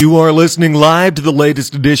You are listening live to the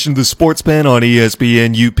latest edition of the SportsPen on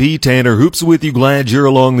ESPN UP. Tanner Hoops with you. Glad you're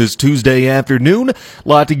along this Tuesday afternoon. A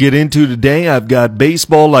lot to get into today. I've got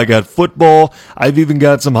baseball. I got football. I've even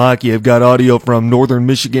got some hockey. I've got audio from Northern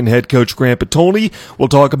Michigan head coach Grant Petoni. We'll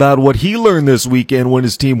talk about what he learned this weekend when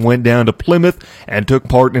his team went down to Plymouth and took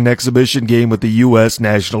part in an exhibition game with the U.S.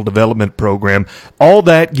 National Development Program. All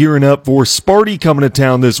that gearing up for Sparty coming to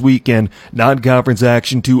town this weekend. Non-conference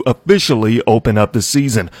action to officially open up the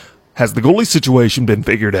season. Has the goalie situation been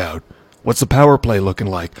figured out? What's the power play looking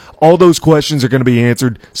like? All those questions are going to be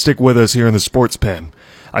answered. Stick with us here in the Sports Pen.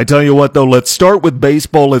 I tell you what, though, let's start with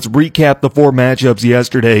baseball. Let's recap the 4 matchups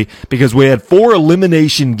yesterday because we had 4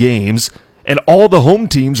 elimination games, and all the home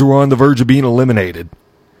teams were on the verge of being eliminated.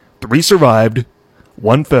 3 survived,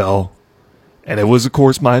 1 fell, and it was, of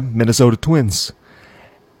course, my Minnesota Twins.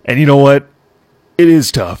 And you know what? It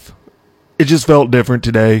is tough. It just felt different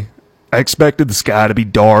today. I expected the sky to be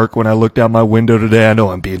dark when I looked out my window today. I know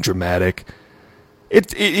I'm being dramatic. It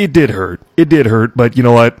did hurt. It did hurt, but you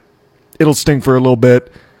know what? It'll sting for a little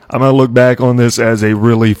bit. I'm going to look back on this as a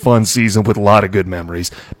really fun season with a lot of good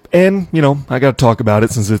memories. And, you know, I got to talk about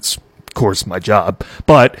it since it's, of course, my job.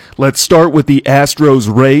 But let's start with the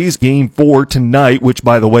Astros-Rays Game 4 tonight, which,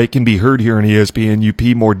 by the way, can be heard here on ESPN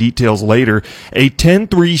UP. More details later. A 10-3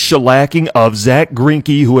 shellacking of Zach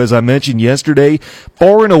Greinke, who, as I mentioned yesterday,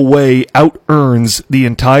 far and away out-earns the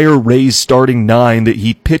entire Rays starting 9 that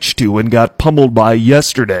he pitched to and got pummeled by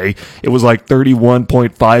yesterday. It was like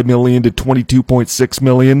 $31.5 million to $22.6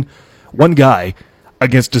 million. One guy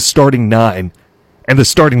against a starting 9. And the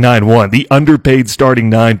starting 9 won. The underpaid starting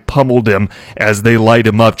 9 pummeled him as they light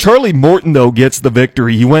him up. Charlie Morton, though, gets the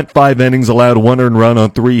victory. He went 5 innings, allowed 1 earned run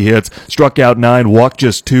on 3 hits, struck out 9, walked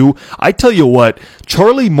just 2. I tell you what,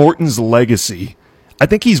 Charlie Morton's legacy, I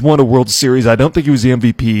think he's won a World Series. I don't think he was the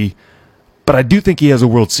MVP, but I do think he has a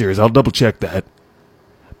World Series. I'll double check that.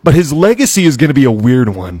 But his legacy is going to be a weird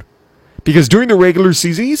one because during the regular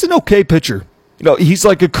season, he's an okay pitcher. You know, he's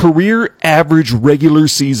like a career average regular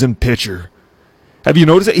season pitcher. Have you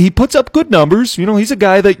noticed that he puts up good numbers? You know, he's a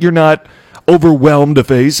guy that you're not overwhelmed to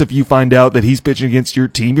face if you find out that he's pitching against your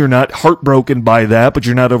team. You're not heartbroken by that, but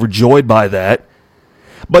you're not overjoyed by that.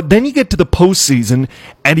 But then you get to the postseason,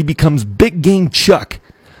 and he becomes big game Chuck.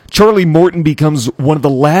 Charlie Morton becomes one of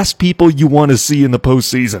the last people you want to see in the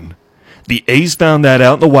postseason. The A's found that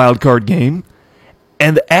out in the wild card game,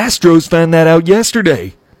 and the Astros found that out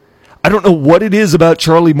yesterday. I don't know what it is about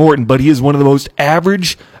Charlie Morton, but he is one of the most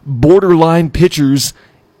average, borderline pitchers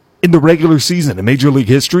in the regular season in Major League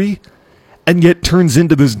history, and yet turns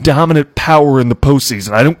into this dominant power in the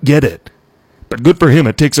postseason. I don't get it. But good for him.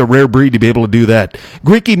 It takes a rare breed to be able to do that.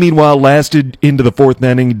 Greinke, meanwhile, lasted into the 4th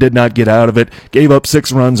inning, did not get out of it, gave up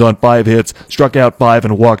 6 runs on 5 hits, struck out 5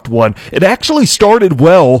 and walked 1. It actually started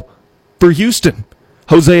well for Houston.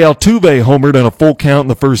 Jose Altuve homered on a full count in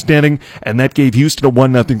the 1st inning, and that gave Houston a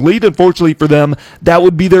 1-0 lead. Unfortunately for them, that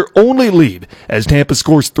would be their only lead, as Tampa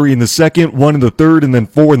scores 3 in the 2nd, 1 in the 3rd, and then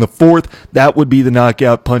 4 in the 4th. That would be the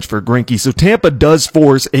knockout punch for Greinke. So Tampa does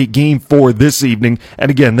force a Game 4 this evening,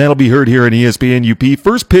 and again, that'll be heard here on ESPN UP.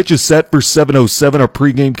 First pitch is set for 7:07, our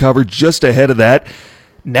pregame coverage just ahead of that.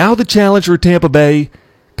 Now the challenge for Tampa Bay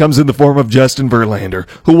comes in the form of Justin Verlander,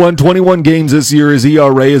 who won 21 games this year. His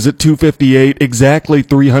ERA is at .258, exactly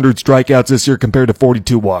 300 strikeouts this year compared to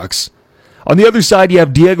 42 walks. On the other side, you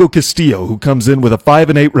have Diego Castillo, who comes in with a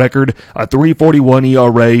 5-8 record, a .341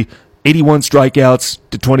 ERA, 81 strikeouts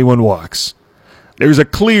to 21 walks. There's a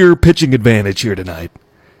clear pitching advantage here tonight.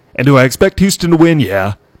 And do I expect Houston to win?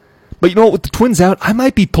 Yeah. But you know what, with the Twins out, I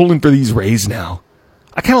might be pulling for these Rays now.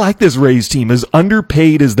 I kind of like this Rays team, as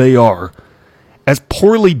underpaid as they are. As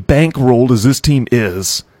poorly bankrolled as this team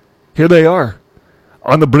is, here they are,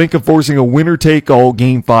 on the brink of forcing a winner-take-all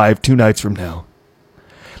Game 5 2 nights from now.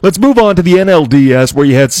 Let's move on to the NLDS, where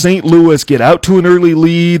you had St. Louis get out to an early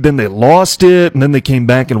lead, then they lost it, and then they came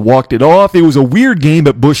back and walked it off. It was a weird game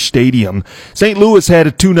at Busch Stadium. St. Louis had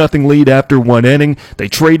a 2-0 lead after 1 inning. They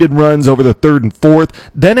traded runs over the 3rd and 4th.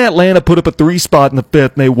 Then Atlanta put up a 3 spot in the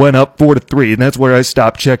 5th, and they went up 4-3, and that's where I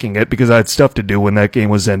stopped checking it because I had stuff to do when that game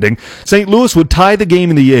was ending. St. Louis would tie the game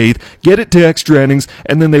in the 8th, get it to extra innings,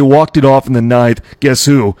 and then they walked it off in the 9th. Guess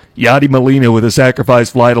who? Yadi Molina with a sacrifice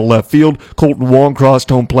fly to left field. Colton Wong crossed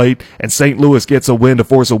home plate, and St. Louis gets a win to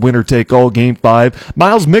force a winner-take-all Game 5.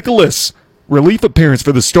 Miles Mikolas, relief appearance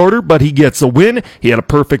for the starter, but he gets a win. He had a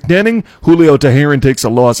perfect inning. Julio Teheran takes a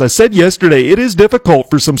loss. I said yesterday, it is difficult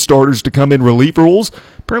for some starters to come in relief roles,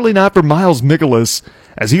 Apparently not for Miles Mikolas,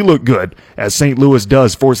 as he looked good, as St. Louis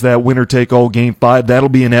does force that winner-take-all Game 5. That'll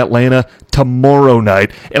be in Atlanta tomorrow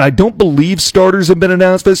night. And I don't believe starters have been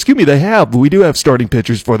announced, but excuse me, they have. We do have starting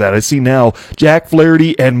pitchers for that. I see now Jack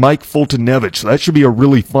Flaherty and Mike Fultonevich. So that should be a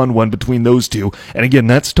really fun one between those two. And again,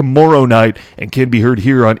 that's tomorrow night and can be heard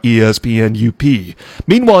here on ESPN UP.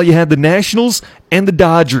 Meanwhile, you had the Nationals and the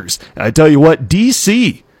Dodgers. And I tell you what,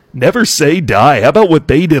 DC, never say die. How about what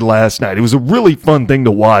they did last night? It was a really fun thing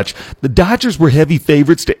to watch. The Dodgers were heavy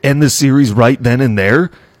favorites to end the series right then and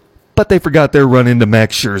there, but they forgot their run into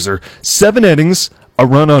Max Scherzer. 7 innings, a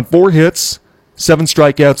run on 4 hits, 7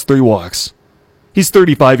 strikeouts, 3 walks. He's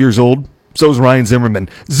 35 years old. So is Ryan Zimmerman.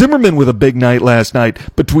 Zimmerman with a big night last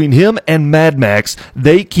night. Between him and Mad Max,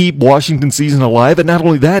 they keep Washington's season alive, and not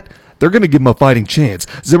only that, they're going to give him a fighting chance.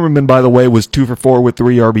 Zimmerman, by the way, was 2 for 4 with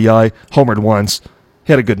 3 RBI, homered once.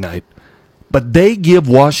 Had a good night. But they give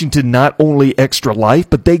Washington not only extra life,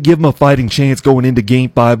 but they give them a fighting chance going into Game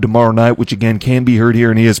 5 tomorrow night, which again can be heard here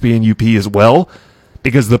on ESPN UP as well,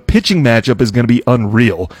 because the pitching matchup is going to be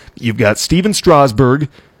unreal. You've got Steven Strasburg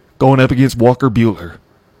going up against Walker Buehler.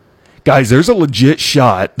 Guys, there's a legit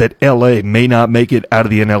shot that LA may not make it out of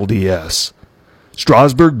the NLDS.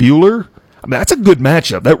 Strasburg, Buehler, I mean, that's a good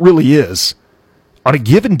matchup. That really is. On a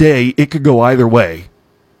given day, it could go either way.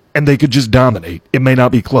 And they could just dominate. It may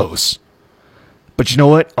not be close. But you know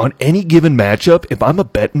what? On any given matchup, if I'm a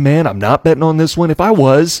betting man, I'm not betting on this one. If I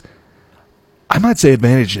was, I might say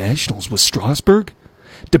advantage Nationals with Strasburg.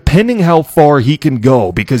 Depending how far he can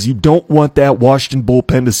go, because you don't want that Washington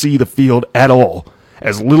bullpen to see the field at all.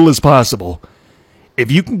 As little as possible.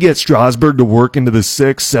 If you can get Strasburg to work into the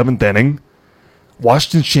 6th, 7th inning,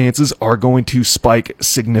 Washington's chances are going to spike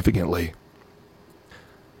significantly.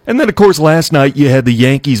 And then, of course, last night you had the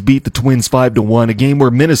Yankees beat the Twins 5-1, a game where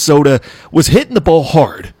Minnesota was hitting the ball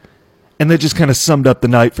hard. And that just kind of summed up the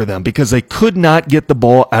night for them because they could not get the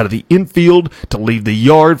ball out of the infield to leave the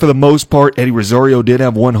yard for the most part. Eddie Rosario did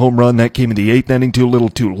have 1 home run. That came in the 8th inning, a little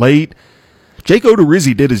too late. Jake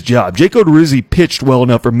Odorizzi did his job. Jake Odorizzi pitched well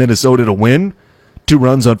enough for Minnesota to win. 2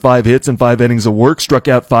 runs on 5 hits and 5 innings of work. Struck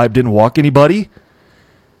out 5, didn't walk anybody.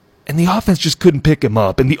 And the offense just couldn't pick him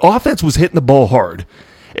up. And the offense was hitting the ball hard.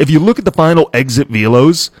 If you look at the final exit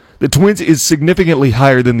velos, the Twins is significantly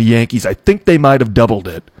higher than the Yankees. I think they might have doubled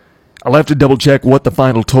it. I'll have to double check what the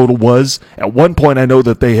final total was. At one point I know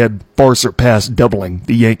that they had far surpassed doubling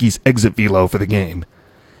the Yankees' exit velo for the game.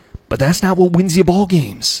 But that's not what wins you ball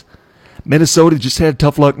games. Minnesota just had a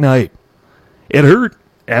tough luck night. It hurt.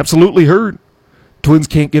 Absolutely hurt. Twins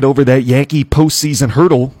can't get over that Yankee postseason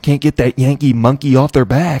hurdle. Can't get that Yankee monkey off their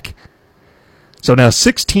back. So now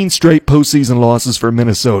 16 straight postseason losses for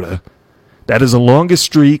Minnesota. That is the longest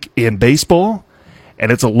streak in baseball,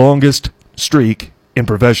 and it's the longest streak in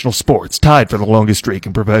professional sports. Tied for the longest streak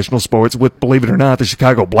in professional sports with, believe it or not, the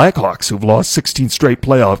Chicago Blackhawks, who've lost 16 straight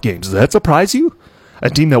playoff games. Does that surprise you? A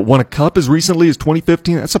team that won a cup as recently as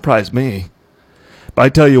 2015? That surprised me. But I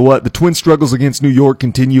tell you what, the Twins' struggles against New York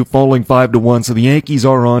continue, falling 5-1, so the Yankees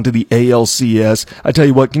are on to the ALCS. I tell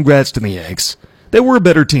you what, congrats to the Yanks. They were a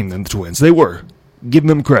better team than the Twins. They were. Give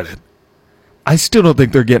them credit. I still don't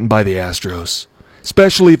think they're getting by the Astros.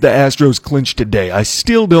 Especially if the Astros clinch today. I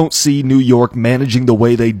still don't see New York managing the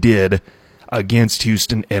way they did against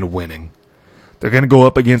Houston and winning. They're going to go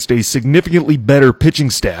up against a significantly better pitching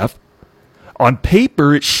staff. On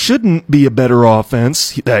paper, it shouldn't be a better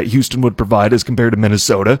offense that Houston would provide as compared to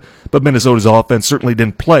Minnesota, but Minnesota's offense certainly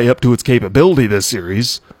didn't play up to its capability this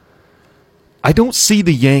series. I don't see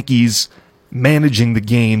the Yankees managing the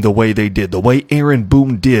game the way they did, the way Aaron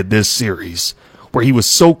Boone did this series, where he was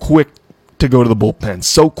so quick to go to the bullpen,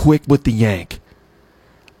 so quick with the yank.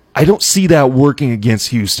 I don't see that working against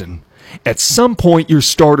Houston. At some point, your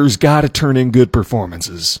starters got to turn in good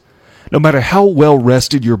performances. No matter how well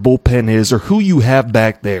rested your bullpen is or who you have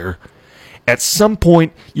back there, at some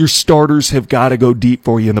point, your starters have got to go deep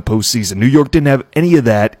for you in the postseason. New York didn't have any of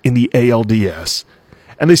that in the ALDS.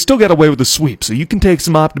 And they still got away with a sweep, so you can take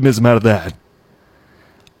some optimism out of that.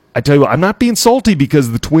 I tell you what, I'm not being salty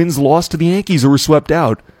because the Twins lost to the Yankees or were swept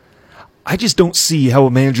out. I just don't see how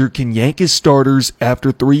a manager can yank his starters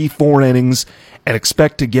after 3-4 innings and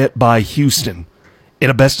expect to get by Houston in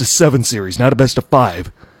a best-of-7 series, not a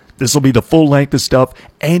best-of-5. This will be the full length of stuff,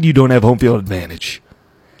 and you don't have home field advantage.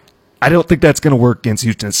 I don't think that's going to work against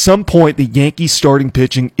Houston. At some point, the Yankees starting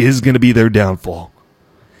pitching is going to be their downfall.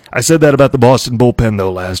 I said that about the Boston bullpen,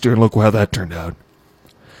 though, last year, and look how that turned out.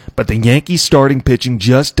 But the Yankees starting pitching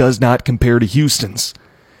just does not compare to Houston's.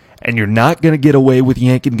 And you're not going to get away with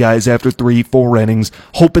yanking guys after 3-4 innings,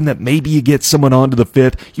 hoping that maybe you get someone onto the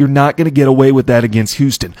fifth. You're not going to get away with that against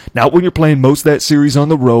Houston. Not when you're playing most of that series on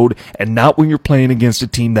the road, and not when you're playing against a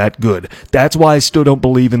team that good. That's why I still don't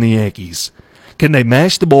believe in the Yankees. Can they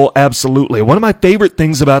mash the ball? Absolutely. One of my favorite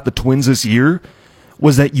things about the Twins this year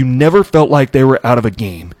was that you never felt like they were out of a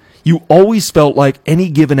game. You always felt like any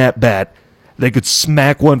given at-bat, they could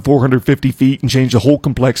smack one 450 feet and change the whole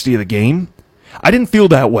complexity of the game. I didn't feel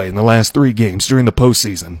that way in the last 3 games during the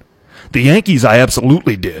postseason. The Yankees, I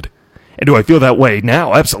absolutely did. And do I feel that way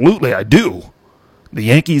now? Absolutely, I do. The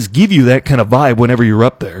Yankees give you that kind of vibe whenever you're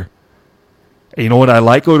up there. And you know what? I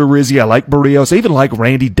like Odorizzi, I like Barrios, I even like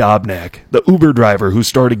Randy Dobnak, the Uber driver who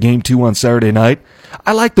started Game 2 on Saturday night.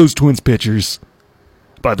 I like those Twins pitchers.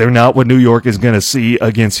 But they're not what New York is going to see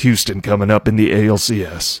against Houston coming up in the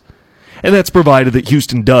ALCS. And that's provided that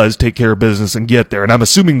Houston does take care of business and get there, and I'm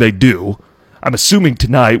assuming they do. I'm assuming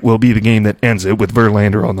tonight will be the game that ends it with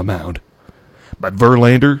Verlander on the mound. But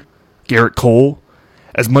Verlander, Garrett Cole,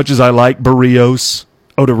 as much as I like Barrios,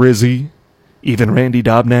 Odorizzi, even Randy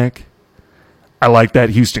Dobnak, I like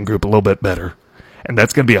that Houston group a little bit better. And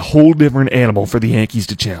that's going to be a whole different animal for the Yankees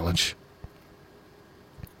to challenge.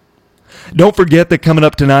 Don't forget that coming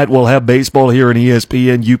up tonight, we'll have baseball here on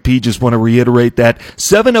ESPN UP. Just want to reiterate that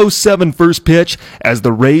 7:07 first pitch as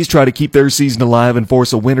the Rays try to keep their season alive and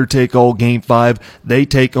force a winner-take-all Game 5. They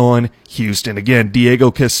take on Houston. Again,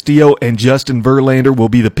 Diego Castillo and Justin Verlander will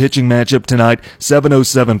be the pitching matchup tonight.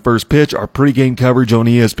 7:07 first pitch. Our pregame coverage on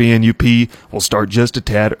ESPN UP will start just a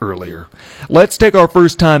tad earlier. Let's take our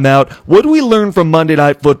first time out. What do we learn from Monday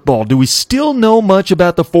Night Football? Do we still know much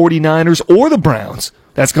about the 49ers or the Browns?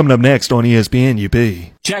 That's coming up next on ESPN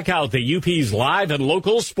UP. Check out the UP's live and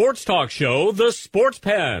local sports talk show, The Sports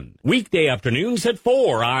Pen. Weekday afternoons at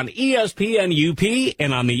 4 on ESPN UP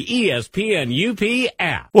and on the ESPN UP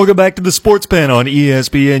app. Welcome back to The Sports Pen on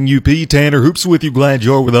ESPN UP. Tanner Hoops with you. Glad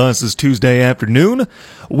you're with us this Tuesday afternoon.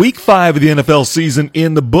 Week 5 of the NFL season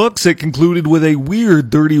in the books. It concluded with a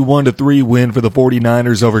weird 31-3 win for the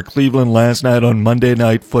 49ers over Cleveland last night on Monday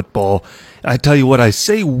Night Football. I tell you what, I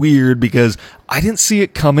say weird because I didn't see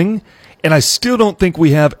it coming, and I still don't think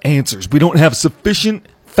we have answers. We don't have sufficient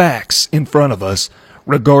facts in front of us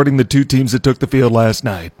regarding the two teams that took the field last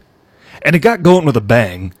night. And it got going with a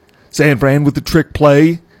bang. San Fran with the trick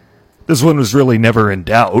play. This one was really never in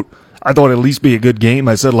doubt. I thought it'd at least be a good game.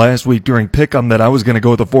 I said last week during Pick'em that I was going to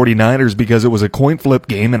go with the 49ers because it was a coin flip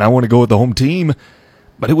game, and I want to go with the home team.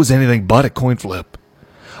 But it was anything but a coin flip.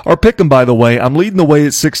 Our Pick'em, by the way, I'm leading the way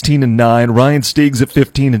at 16-9. Ryan Steegs at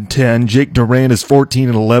 15-10. Jake Duran is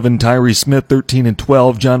 14-11. Tyree Smith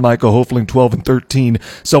 13-12. John Michael Hofling 12-13.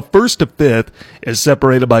 So first to fifth is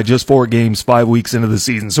separated by just 4 games 5 weeks into the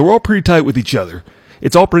season. So we're all pretty tight with each other.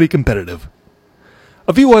 It's all pretty competitive.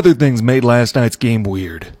 A few other things made last night's game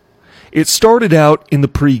weird. It started out in the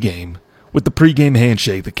pregame with the pregame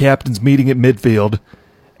handshake, the captains meeting at midfield,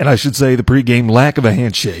 and I should say the pregame lack of a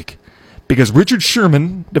handshake. Because Richard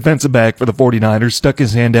Sherman, defensive back for the 49ers, stuck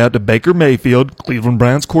his hand out to Baker Mayfield, Cleveland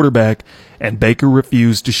Browns quarterback, and Baker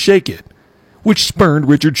refused to shake it, which spurned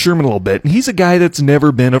Richard Sherman a little bit. And he's a guy that's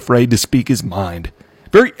never been afraid to speak his mind,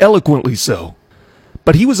 very eloquently so.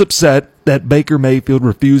 But he was upset that Baker Mayfield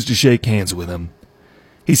refused to shake hands with him.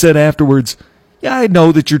 He said afterwards, "Yeah, I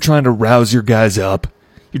know that you're trying to rouse your guys up.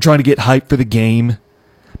 You're trying to get hype for the game.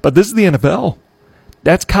 But this is the NFL.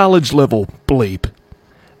 That's college level bleep.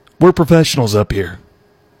 We're professionals up here."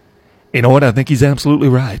 You know what? I think he's absolutely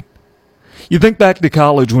right. You think back to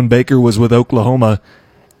college when Baker was with Oklahoma,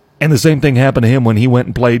 and the same thing happened to him when he went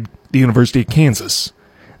and played the University of Kansas.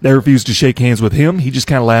 They refused to shake hands with him. He just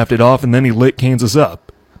kind of laughed it off, and then he lit Kansas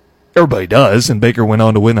up. Everybody does, and Baker went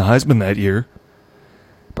on to win the Heisman that year.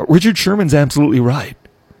 But Richard Sherman's absolutely right.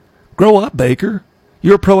 Grow up, Baker.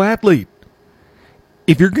 You're a pro athlete.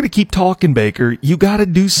 If you're going to keep talking, Baker, you got to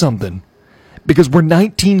do something. Because we're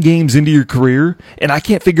 19 games into your career, and I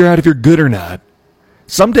can't figure out if you're good or not.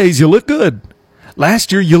 Some days you look good.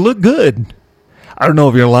 Last year you look good. I don't know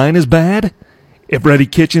if your line is bad, if Reddy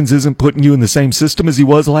Kitchens isn't putting you in the same system as he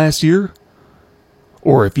was last year,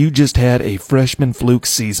 or if you just had a freshman fluke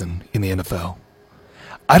season in the NFL.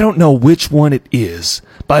 I don't know which one it is,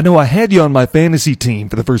 but I know I had you on my fantasy team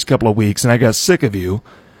for the first couple of weeks, and I got sick of you.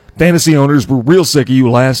 Fantasy owners were real sick of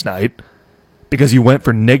you last night because you went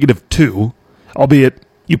for -2. Albeit,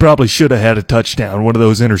 you probably should have had a touchdown, one of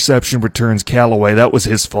those interception returns Callaway. That was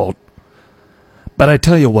his fault. But I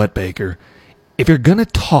tell you what, Baker, if you're going to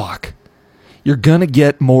talk, you're going to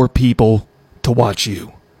get more people to watch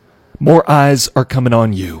you. More eyes are coming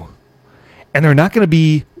on you. And they're not going to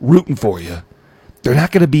be rooting for you. They're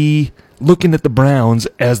not going to be looking at the Browns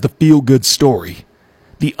as the feel-good story,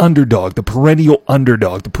 the underdog, the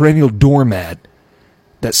perennial doormat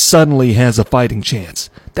that suddenly has a fighting chance.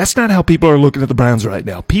 That's not how people are looking at the Browns right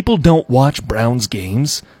now. People don't watch Browns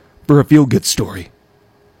games for a feel-good story.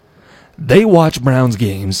 They watch Browns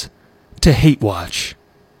games to hate watch.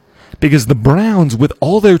 Because the Browns, with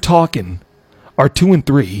all their talking, are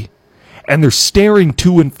 2-3, and they're staring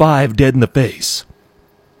 2-5 dead in the face.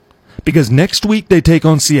 Because next week they take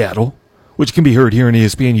on Seattle, which can be heard here on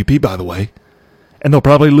ESPN UP, by the way, and they'll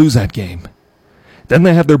probably lose that game. Then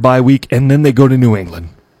they have their bye week, and then they go to New England.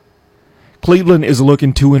 Cleveland is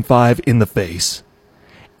looking 2-5 in the face.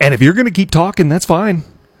 And if you're going to keep talking, that's fine.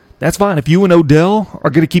 That's fine. If you and Odell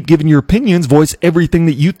are going to keep giving your opinions, voice everything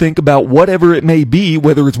that you think about whatever it may be,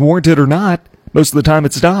 whether it's warranted or not, most of the time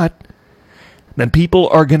it's not, then people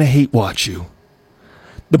are going to hate watch you.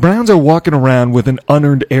 The Browns are walking around with an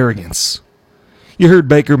unearned arrogance. You heard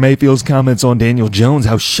Baker Mayfield's comments on Daniel Jones,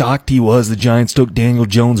 how shocked he was the Giants took Daniel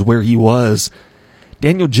Jones where he was.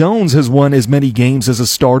 Daniel Jones has won as many games as a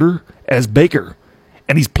starter as Baker,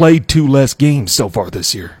 and he's played 2 less games so far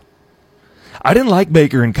this year. I didn't like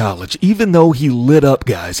Baker in college, even though he lit up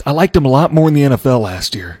guys. I liked him a lot more in the NFL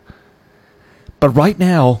last year. But right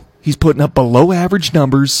now, he's putting up below average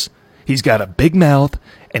numbers, he's got a big mouth,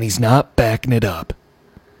 and he's not backing it up.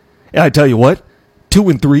 And I tell you what,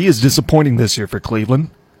 2-3 is disappointing this year for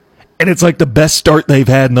Cleveland. And it's like the best start they've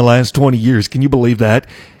had in the last 20 years. Can you believe that?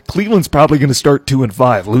 Cleveland's probably going to start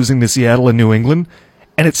 2-5, losing to Seattle and New England,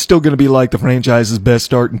 and it's still going to be like the franchise's best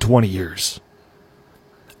start in 20 years.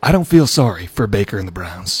 I don't feel sorry for Baker and the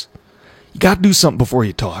Browns. You got to do something before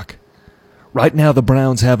you talk. Right now, the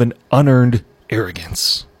Browns have an unearned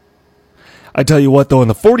arrogance. I tell you what, though, on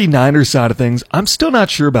the 49ers side of things, I'm still not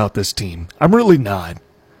sure about this team. I'm really not.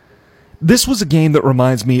 This was a game that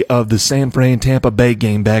reminds me of the San Fran-Tampa Bay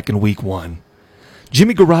game back in Week 1.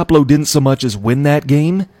 Jimmy Garoppolo didn't so much as win that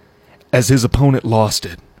game as his opponent lost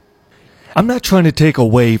it. I'm not trying to take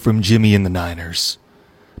away from Jimmy and the Niners,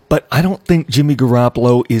 but I don't think Jimmy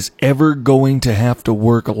Garoppolo is ever going to have to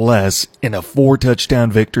work less in a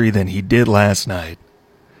 4-touchdown victory than he did last night.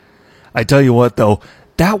 I tell you what, though,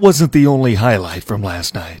 that wasn't the only highlight from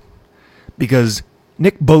last night, because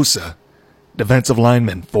Nick Bosa, defensive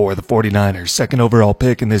lineman for the 49ers, second overall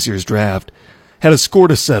pick in this year's draft, had a score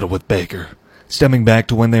to settle with Baker, stemming back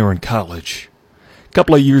to when they were in college. A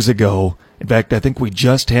couple of years ago, in fact, I think we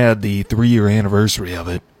just had the 3-year anniversary of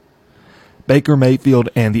it, Baker Mayfield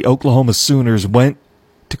and the Oklahoma Sooners went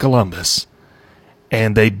to Columbus,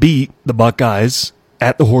 and they beat the Buckeyes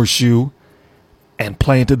at the Horseshoe and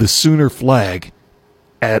planted the Sooner flag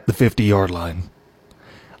at the 50-yard line.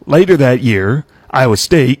 Later that year, Iowa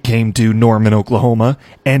State came to Norman, Oklahoma,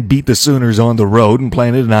 and beat the Sooners on the road and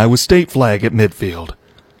planted an Iowa State flag at midfield.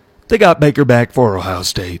 They got Baker back for Ohio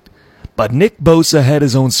State, but Nick Bosa had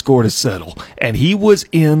his own score to settle, and he was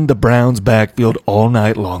in the Browns' backfield all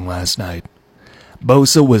night long last night.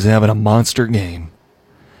 Bosa was having a monster game,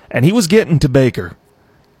 and he was getting to Baker.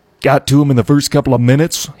 Got to him in the first couple of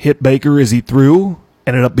minutes, hit Baker as he threw,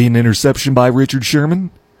 ended up being an interception by Richard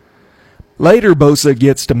Sherman. Later, Bosa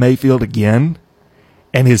gets to Mayfield again,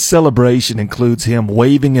 and his celebration includes him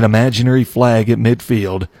waving an imaginary flag at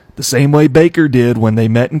midfield, the same way Baker did when they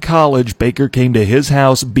met in college. Baker came to his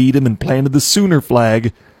house, beat him, and planted the Sooner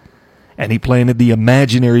flag, and he planted the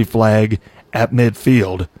imaginary flag at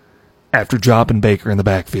midfield after dropping Baker in the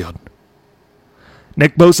backfield.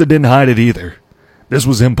 Nick Bosa didn't hide it either. This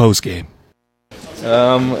was him postgame.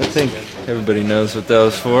 I think everybody knows what that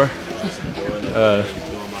was for.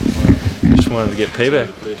 Just wanted to get payback.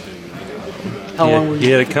 How long were you? He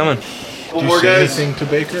had it coming. Did you say anything to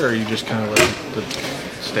Baker, or you just kind of let the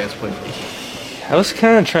stats play? I was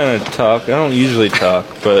kind of trying to talk. I don't usually talk,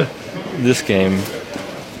 but this game,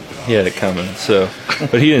 he had it coming. So,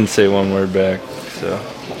 but he didn't say one word back. So,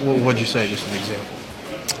 what'd you say? Just an example.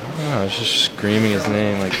 I was just screaming his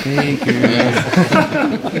name like, Baker,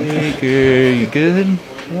 Baker, you good?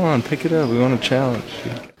 Come on, pick it up. We want a challenge.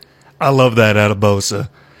 I love that out of Bosa.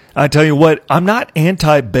 I tell you what, I'm not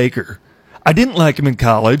anti-Baker. I didn't like him in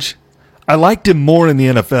college. I liked him more in the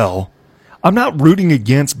NFL. I'm not rooting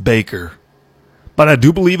against Baker, but I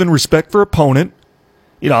do believe in respect for opponent.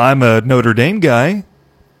 You know, I'm a Notre Dame guy,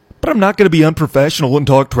 but I'm not going to be unprofessional and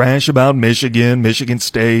talk trash about Michigan, Michigan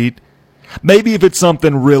State. Maybe if it's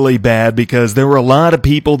something really bad, because there were a lot of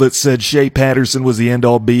people that said Shea Patterson was the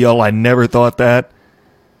end-all be-all. I never thought that.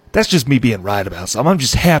 That's just me being right about something. I'm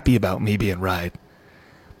just happy about me being right.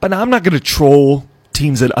 But I'm not going to troll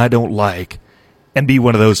teams that I don't like and be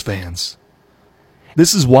one of those fans.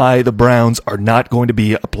 This is why the Browns are not going to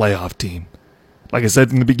be a playoff team. Like I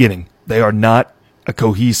said in the beginning, They are not a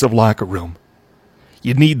cohesive locker room.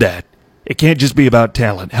 You need that. It can't just be about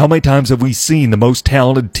talent. How many times have we seen the most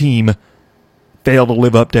talented team fail to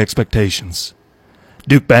live up to expectations?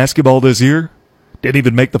 Duke basketball this year didn't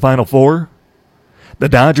even make the Final Four. The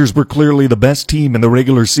Dodgers were clearly the best team in the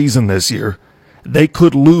regular season this year. They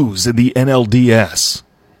could lose in the NLDS.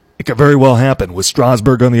 It could very well happen with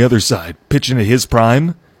Strasburg on the other side, pitching at his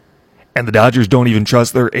prime, and the Dodgers don't even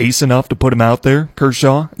trust their ace enough to put him out there,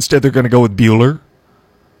 Kershaw. Instead, they're going to go with Buehler.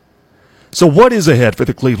 So what is ahead for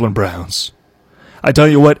the Cleveland Browns? I tell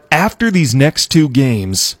you what, after these next 2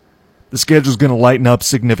 games, the schedule's going to lighten up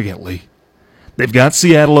significantly. They've got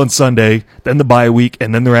Seattle on Sunday, then the bye week,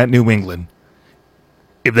 and then they're at New England.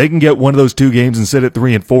 If they can get one of those 2 games and sit at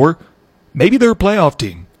 3-4, maybe they're a playoff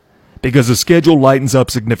team, because the schedule lightens up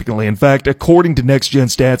significantly. In fact, according to Next Gen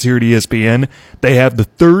Stats here at ESPN, they have the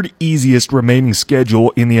 3rd easiest remaining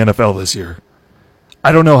schedule in the NFL this year.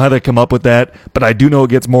 I don't know how they come up with that, but I do know it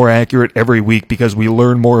gets more accurate every week because we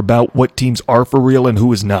learn more about what teams are for real and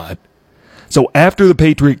who is not. So after the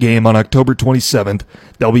Patriot game on October 27th,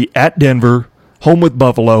 they'll be at Denver, home with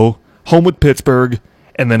Buffalo, home with Pittsburgh,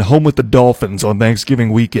 and then home with the Dolphins on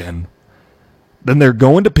Thanksgiving weekend. Then they're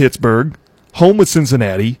going to Pittsburgh, home with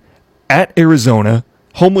Cincinnati, at Arizona,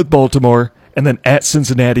 home with Baltimore, and then at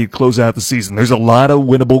Cincinnati to close out the season. There's a lot of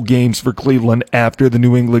winnable games for Cleveland after the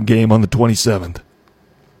New England game on the 27th.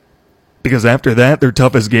 Because after that, their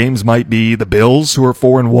toughest games might be the Bills, who are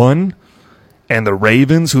 4-1, and the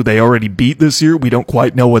Ravens, who they already beat this year. We don't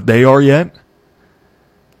quite know what they are yet.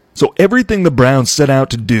 So everything the Browns set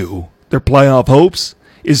out to do, their playoff hopes,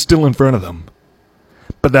 is still in front of them.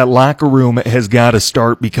 But that locker room has got to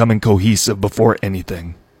start becoming cohesive before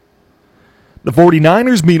anything. The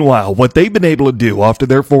 49ers, meanwhile, what they've been able to do after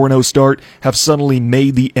their 4-0 start have suddenly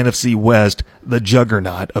made the NFC West the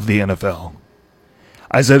juggernaut of the NFL.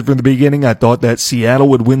 I said from the beginning I thought that Seattle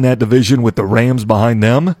would win that division with the Rams behind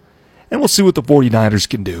them, and we'll see what the 49ers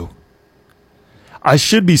can do. I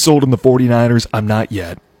should be sold on the 49ers. I'm not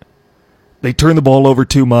yet. They turn the ball over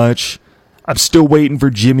too much. I'm still waiting for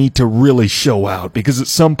Jimmy to really show out, because at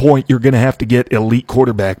some point you're going to have to get elite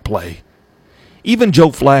quarterback play. Even Joe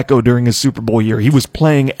Flacco during his Super Bowl year, he was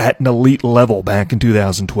playing at an elite level back in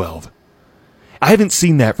 2012. I haven't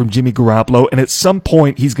seen that from Jimmy Garoppolo, and at some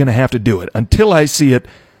point he's going to have to do it. Until I see it,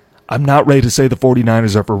 I'm not ready to say the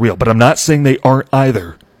 49ers are for real, but I'm not saying they aren't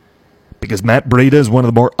either. Because Matt Breida is one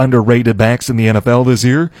of the more underrated backs in the NFL this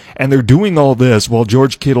year, and they're doing all this while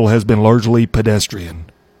George Kittle has been largely pedestrian.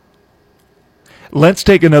 Let's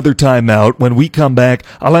take another timeout. When we come back,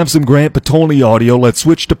 I'll have some Grant Patolni audio. Let's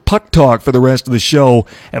switch to Puck Talk for the rest of the show,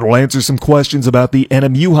 and we'll answer some questions about the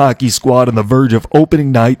NMU hockey squad on the verge of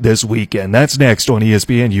opening night this weekend. That's next on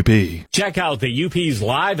ESPN UP. Check out the UP's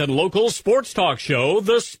live and local sports talk show,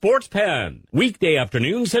 The Sports Pen. Weekday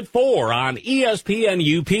afternoons at 4 on ESPN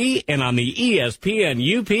UP and on the ESPN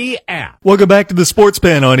UP app. Welcome back to the Sports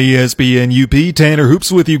Pen on ESPN UP. Tanner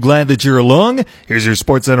Hoops with you. Glad that you're along. Here's your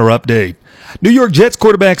Sports Center update. New York Jets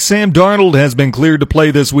quarterback Sam Darnold has been cleared to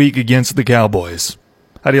play this week against the Cowboys.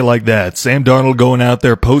 How do you like that? Sam Darnold going out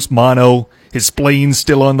there post-mono, his spleen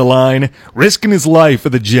still on the line, risking his life for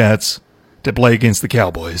the Jets to play against the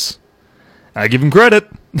Cowboys. I give him credit.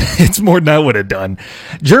 It's more than I would have done.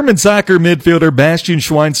 German soccer midfielder Bastian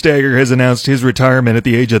Schweinsteiger has announced his retirement at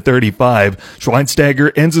the age of 35.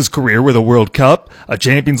 Schweinsteiger ends his career with a World Cup, a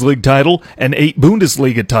Champions League title, and 8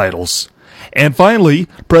 Bundesliga titles. And finally,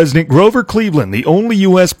 President Grover Cleveland, the only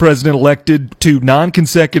U.S. president elected to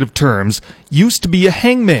non-consecutive terms, used to be a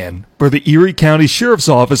hangman for the Erie County Sheriff's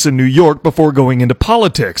Office in New York before going into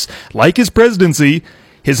politics. Like his presidency,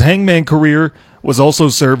 his hangman career was also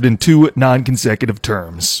served in 2 non-consecutive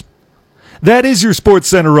terms. That is your Sports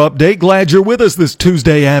Center update. Glad you're with us this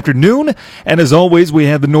Tuesday afternoon. And as always, we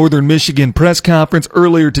had the Northern Michigan press conference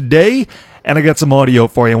earlier today, and I got some audio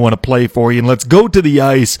for you I want to play for you. And let's go to the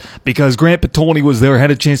ice, because Grant Patolni was there. I had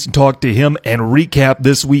a chance to talk to him and recap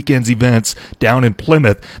this weekend's events down in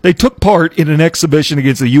Plymouth. They took part in an exhibition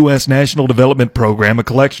against the U.S. National Development Program, a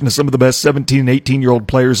collection of some of the best 17 and 18-year-old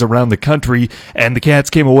players around the country, and the Cats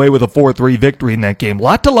came away with a 4-3 victory in that game. A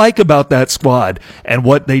lot to like about that squad, and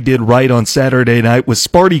what they did right on Saturday night with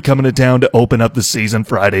Sparty coming to town to open up the season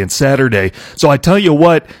Friday and Saturday. So I tell you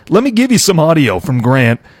what, let me give you some audio from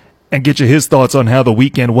Grant and get you his thoughts on how the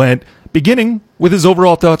weekend went, beginning with his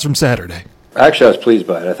overall thoughts from Saturday. Actually, I was pleased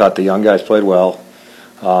by it. I thought the young guys played well.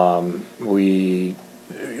 We,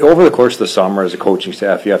 over the course of the summer as a coaching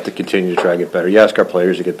staff, you have to continue to try to get better. You ask our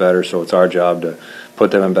players to get better, so it's our job to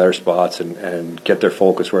put them in better spots and get their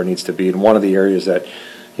focus where it needs to be. And one of the areas that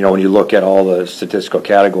when you look at all the statistical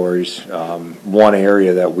categories, one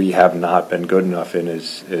area that we have not been good enough in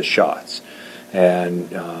is shots. And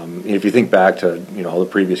if you think back to the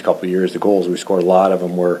previous couple of years, the goals we scored, a lot of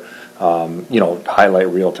them were highlight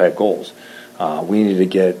reel type goals. We needed to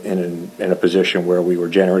get in a position where we were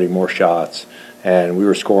generating more shots and we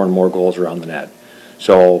were scoring more goals around the net.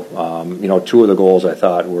 So two of the goals I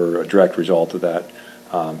thought were a direct result of that.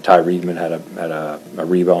 Ty Reedman had a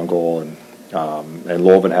rebound goal, and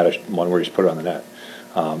Loven had one where he just put it on the net.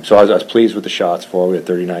 So I was pleased with the shots for. We had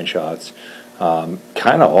 39 shots.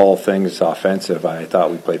 Kind of all things offensive, I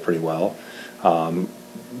thought we played pretty well.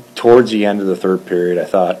 Towards the end of the third period, I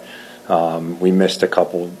thought we missed a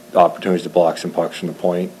couple opportunities to block some pucks from the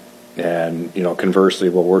point. And, conversely,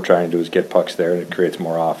 what we're trying to do is get pucks there, and it creates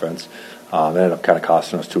more offense. It ended up kind of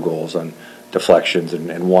costing us 2 goals on deflections,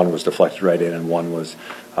 and one was deflected right in, and one was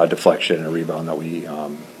a deflection and a rebound that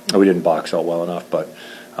we didn't box out well enough. But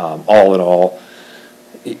all in all,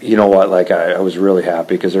 you know what? I was really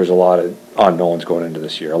happy because there's a lot of unknowns going into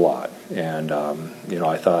this year, a lot. And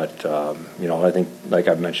I thought, I think, like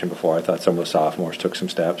I've mentioned before, I thought some of the sophomores took some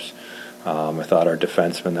steps. I thought our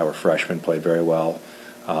defensemen that were freshmen played very well.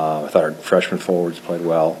 I thought our freshman forwards played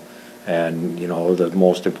well. And, the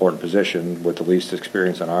most important position with the least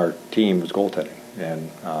experience on our team was goaltending. And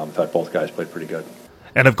I thought both guys played pretty good.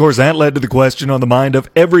 And, of course, that led to the question on the mind of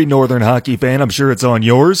every Northern hockey fan. I'm sure it's on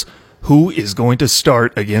yours. Who is going to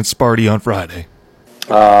start against Sparty on Friday?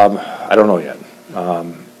 I don't know yet.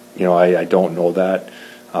 I don't know that.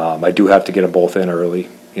 I do have to get them both in early.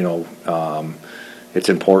 It's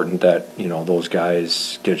important that, those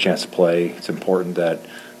guys get a chance to play. It's important that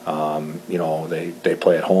they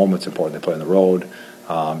play at home. It's important they play on the road,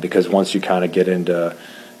 because once you kind of get into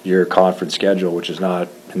your conference schedule, which is not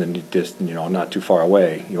not too far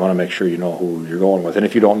away, you want to make sure you know who you're going with. And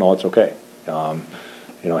if you don't know, it's okay. Hey,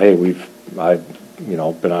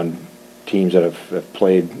 I've been on teams that have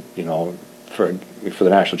played for the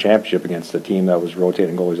national championship against a team that was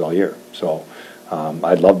rotating goalies all year. So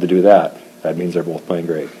I'd love to do that. That means they're both playing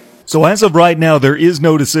great. So as of right now, there is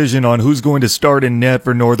no decision on who's going to start in net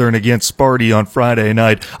for Northern against Sparty on Friday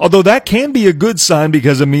night, although that can be a good sign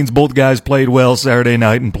because it means both guys played well Saturday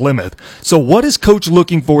night in Plymouth. So what is Coach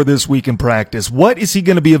looking for this week in practice? What is he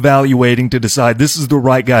going to be evaluating to decide this is the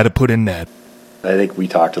right guy to put in net? I think we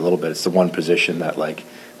talked a little bit. It's the one position that,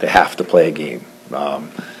 they have to play a game.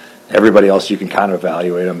 Everybody else, you can kind of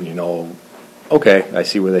evaluate them, okay, I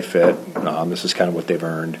see where they fit. This is kind of what they've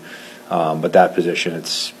earned. But that position,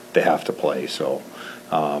 they have to play. So,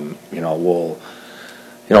 we'll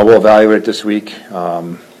evaluate it this week.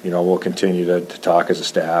 We'll continue to talk as a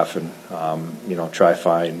staff and, try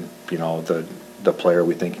find, the player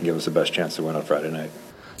we think can give us the best chance to win on Friday night.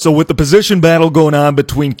 So with the position battle going on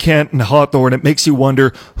between Kent and Hawthorne, it makes you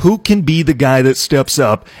wonder who can be the guy that steps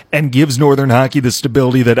up and gives Northern hockey the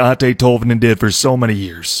stability that Ate Tolvanen did for so many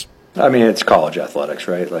years. I mean, it's college athletics,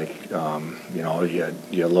 right?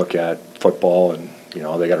 You look at football and, they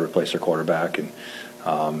got to replace their quarterback. And,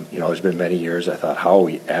 there's been many years I thought, how are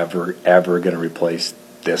we ever going to replace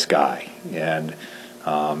this guy? And,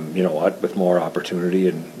 you know what? With more opportunity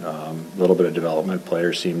and a little bit of development,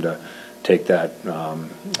 players seem to take that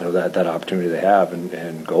that opportunity they have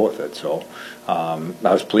and go with it. So I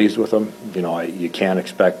was pleased with them. You can't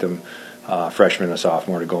expect them, freshman and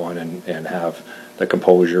sophomore, to go in and have the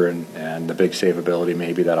composure and the big save ability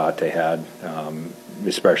maybe that Ate had,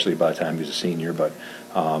 especially by the time he was a senior. But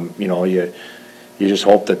you just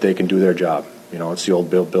hope that they can do their job. It's the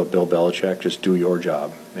old Bill Belichick, just do your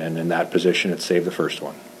job. And in that position, it's save the first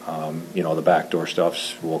one. The backdoor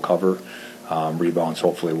stuffs we'll cover. Rebounds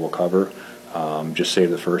hopefully we'll cover. Just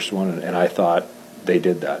save the first one. And I thought they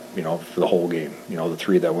did that, for the whole game. The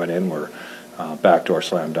 3 that went in were backdoor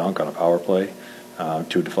slam dunk on a power play,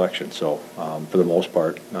 2 deflections. So for the most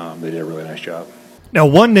part, they did a really nice job. Now,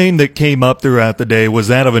 one name that came up throughout the day was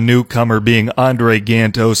that of a newcomer being Andre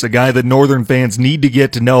Gantos, a guy that Northern fans need to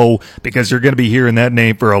get to know because you're going to be hearing that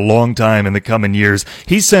name for a long time in the coming years.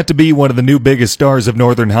 He's set to be one of the new biggest stars of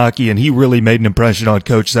Northern hockey, and he really made an impression on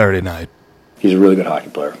Coach Saturday night. He's a really good hockey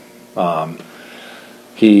player.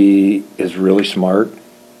 He is really smart.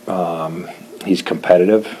 He's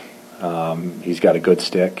competitive. He's got a good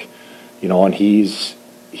stick, and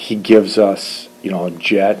he gives us,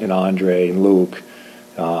 Jet and Andre and Luke,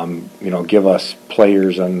 give us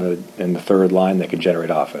players in the third line that can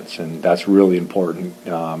generate offense, and that's really important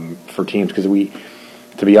for teams because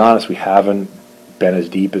to be honest, we haven't been as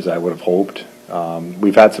deep as I would have hoped.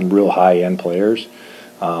 We've had some real high-end players,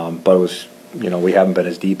 but it was, we haven't been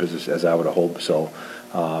as deep as I would have hoped. So,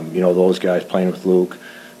 those guys playing with Luke,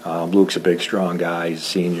 Luke's a big, strong guy. He's a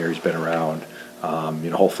senior. He's been around.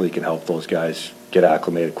 Hopefully he can help those guys get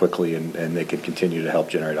acclimated quickly, and they can continue to help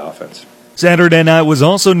generate offense. Saturday night was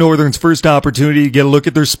also Northern's first opportunity to get a look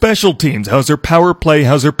at their special teams. How's their power play?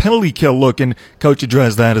 How's their penalty kill looking? Coach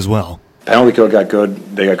addressed that as well. Penalty kill got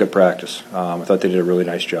good. They got good practice. I thought they did a really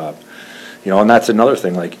nice job. And that's another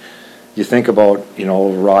thing. Like, you think about,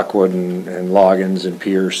 Rockwood and Loggins and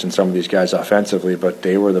Pierce and some of these guys offensively, but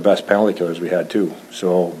they were the best penalty killers we had too.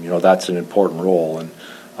 So, that's an important role. And,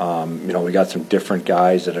 we got some different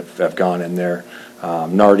guys that have gone in there.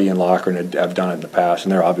 Nardi and Loughran have done it in the past,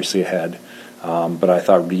 and they're obviously ahead. But I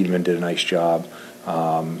thought Reedman did a nice job.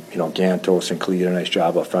 Gantos and Clee did a nice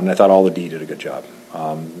job up front. And I thought all the D did a good job.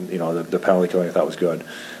 The penalty killing I thought was good.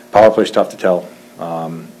 Power play's tough to tell.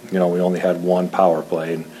 We only had one power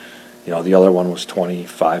play, and the other one was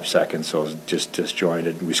 25 seconds, so it was just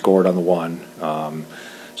disjointed. We scored on the one,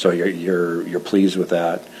 so you're pleased with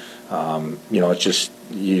that. It's just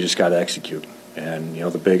you just got to execute, and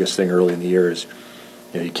the biggest thing early in the year is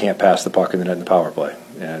you can't pass the puck in the net in the power play,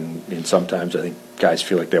 and sometimes I think guys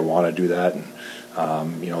feel like they want to do that, and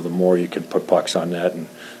the more you can put pucks on net, and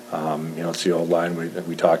it's the old line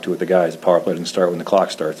we talked to with the guys. The power play doesn't start when the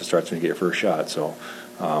clock starts; it starts when you get your first shot. So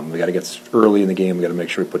we got to get early in the game. We got to make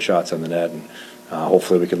sure we put shots on the net, and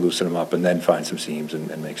hopefully we can loosen them up and then find some seams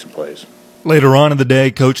and make some plays. Later on in the day,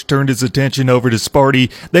 Coach turned his attention over to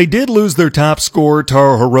Sparty. They did lose their top scorer,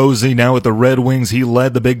 Taro Hirose. Now with the Red Wings, he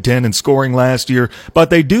led the Big Ten in scoring last year, but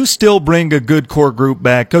they do still bring a good core group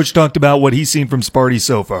back. Coach talked about what he's seen from Sparty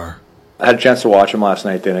so far. I had a chance to watch them last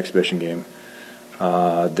night, the exhibition game.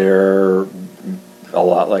 They're a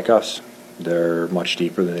lot like us. They're much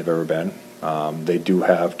deeper than they've ever been. They do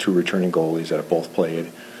have two returning goalies that have both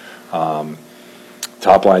played.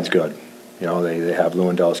 Top line's good. They have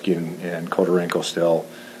Lewandowski and Kodorenko still.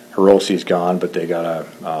 Hirose's gone, but they got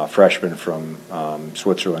a freshman from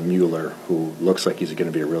Switzerland, Mueller, who looks like he's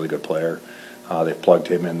going to be a really good player. They've plugged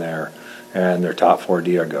him in there, and their top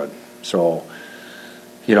 4D are good. So,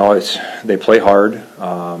 they play hard.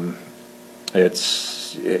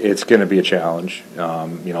 It's going to be a challenge.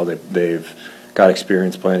 They've got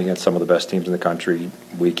experience playing against some of the best teams in the country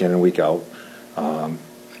week in and week out. I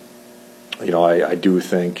do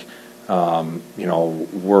think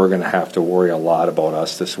we're going to have to worry a lot about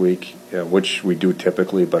us this week, which we do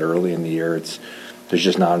typically, but early in the year there's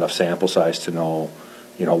just not enough sample size to know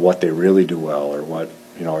what they really do well, or what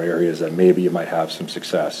areas that maybe you might have some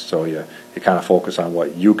success. So you kind of focus on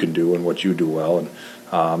what you can do and what you do well, and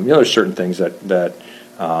there's certain things that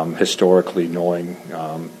historically knowing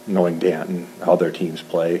Danton, how their teams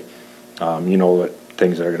play, what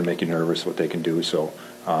things that are going to make you nervous, what they can do. So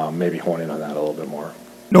maybe hone in on that a little bit more.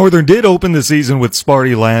 Northern did open the season with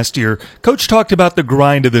Sparty last year. Coach talked about the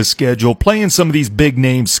grind of this schedule, playing some of these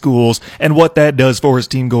big-name schools, and what that does for his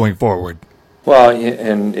team going forward. Well,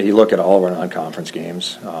 and you look at all of our non-conference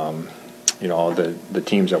games, the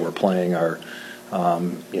teams that we're playing are,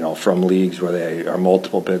 from leagues where they are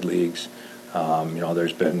multiple bid leagues.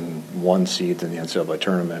 There's been one seed in the NCAA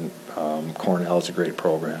tournament. Cornell's a great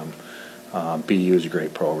program. BU is a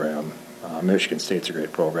great program. Michigan State's a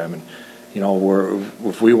great program. And,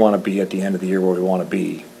 if we want to be at the end of the year where we want to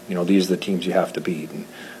be, these are the teams you have to beat. And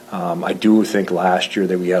I do think last year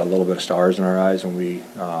that we had a little bit of stars in our eyes when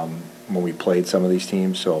we played some of these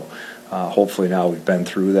teams. So hopefully now we've been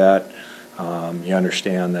through that. You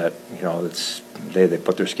understand that they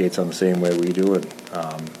put their skates on the same way we do, and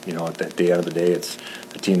at the end of the day, it's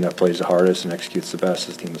the team that plays the hardest and executes the best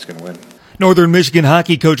is the team that's going to win. Northern Michigan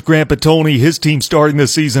hockey coach Grant Petolny, his team starting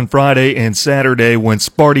this season Friday and Saturday when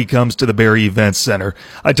Sparty comes to the Barrie Events Center.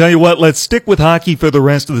 I tell you what, let's stick with hockey for the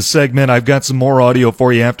rest of the segment. I've got some more audio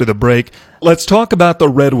for you after the break. Let's talk about the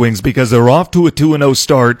Red Wings because they're off to a 2-0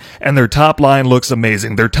 start and their top line looks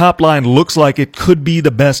amazing. Their top line looks like it could be the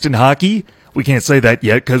best in hockey. We can't say that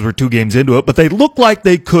yet because we're 2 games into it, but they look like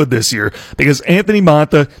they could this year because Anthony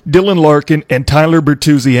Mantha, Dylan Larkin, and Tyler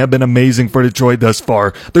Bertuzzi have been amazing for Detroit thus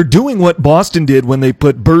far. They're doing what Boston did when they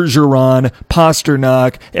put Bergeron,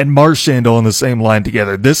 Pasternak, and Marchand on the same line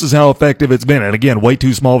together. This is how effective it's been. And again, way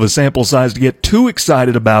too small of a sample size to get too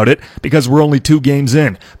excited about it because we're only 2 games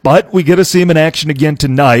in. But we get to see him in action again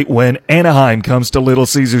tonight when Anaheim comes to Little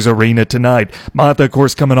Caesars Arena tonight. Mantha, of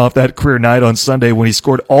course, coming off that career night on Sunday when he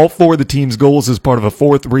scored all 4 of the team's goals as part of a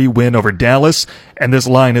 4-3 win over Dallas, and this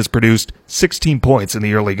line has produced 16 points in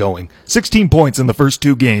the early going. 16 points in the first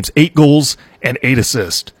 2 games, 8 goals and 8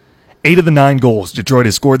 assists. 8 of the 9 goals Detroit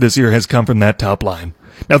has scored this year has come from that top line.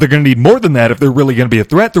 Now they're going to need more than that if they're really going to be a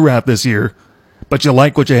threat throughout this year, but you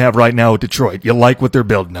like what you have right now with Detroit. You like what they're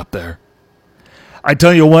building up there. I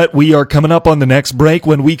tell you what, we are coming up on the next break.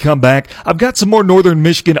 When we come back, I've got some more Northern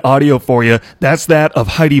Michigan audio for you. That's that of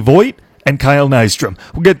Heidi Voigt and Kyle Nystrom.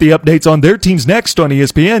 We'll get the updates on their teams next on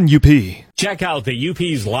ESPN UP. Check out the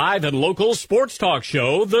UP's live and local sports talk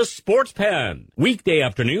show, The Sports Pen. Weekday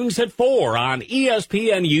afternoons at 4 on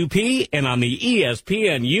ESPN UP and on the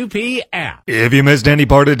ESPN UP app. If you missed any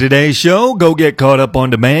part of today's show, go get caught up on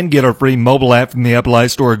demand. Get our free mobile app from the Apple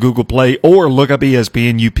iStore or Google Play, or look up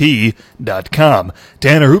ESPNUP.com.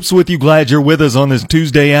 Tanner Hoops with you. Glad you're with us on this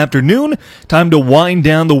Tuesday afternoon. Time to wind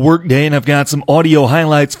down the workday, and I've got some audio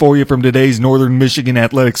highlights for you from today's Northern Michigan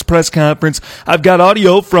Athletics press conference. I've got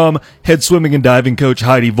audio from head swimming and diving coach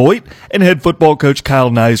Heidi Voigt and head football coach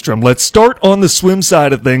Kyle Nystrom. Let's start on the swim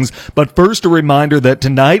side of things, but first a reminder that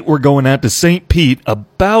tonight we're going out to St. Pete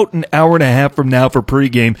about an hour and a half from now for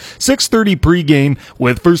pregame. 6:30 pregame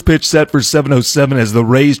with first pitch set for 7:07 as the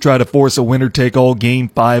Rays try to force a winner-take-all Game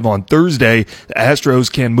 5 on Thursday. The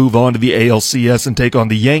Astros can move on to the ALCS and take on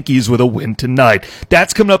the Yankees with a win tonight.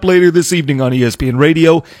 That's coming up later this evening on ESPN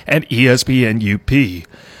Radio and ESPN UP.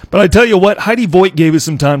 But I tell you what, Heidi Voigt gave us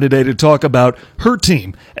some time today to talk about her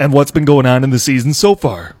team and what's been going on in the season so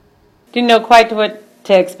far. Didn't know quite what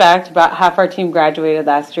to expect. About half our team graduated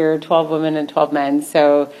last year, 12 women and 12 men.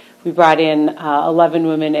 So we brought in 11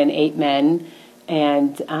 women and 8 men.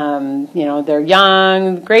 And, they're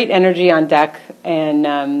young, great energy on deck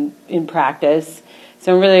and in practice.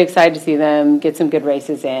 So I'm really excited to see them get some good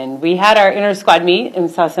races in. We had our inter-squad meet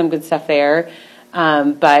and saw some good stuff there.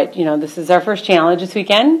 But this is our first challenge this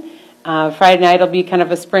weekend. Friday night will be kind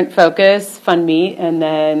of a sprint focus, fun meet, and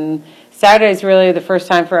then Saturday is really the first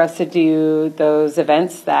time for us to do those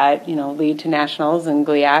events that, lead to nationals and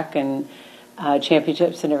GLIAC and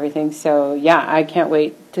championships and everything. So, yeah, I can't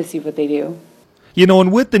wait to see what they do.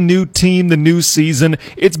 And with the new team, the new season,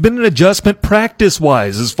 it's been an adjustment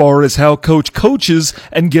practice-wise as far as how coach coaches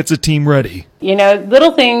and gets a team ready.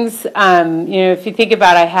 Little things, if you think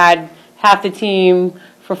about it, I had half the team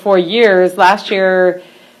for 4 years. Last year,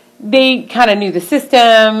 they kind of knew the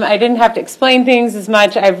system. I didn't have to explain things as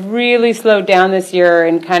much. I've really slowed down this year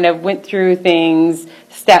and kind of went through things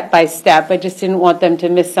step by step. I just didn't want them to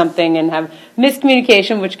miss something and have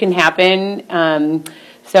miscommunication, which can happen.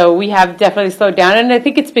 So we have definitely slowed down, and I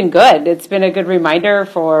think it's been good. It's been a good reminder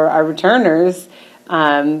for our returners.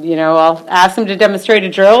 I'll ask them to demonstrate a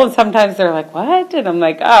drill, and sometimes they're like, what? And I'm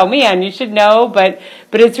like, oh, man, you should know. But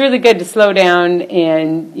it's really good to slow down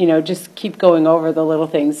and, just keep going over the little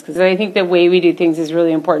things. Because I think the way we do things is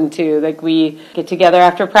really important, too. Like, we get together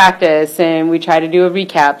after practice, and we try to do a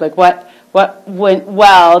recap. Like, what went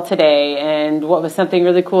well today, and what was something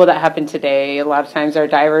really cool that happened today. A lot of times our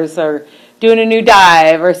divers are doing a new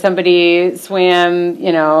dive, or somebody swam,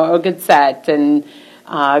 a good set, and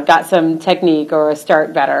got some technique or a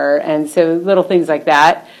start better. And so little things like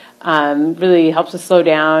that really helps us slow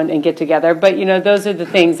down and get together. But, those are the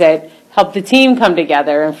things that help the team come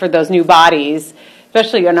together. And for those new bodies,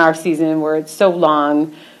 especially in our season where it's so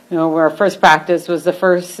long, where our first practice was the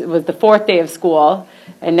 4th day of school,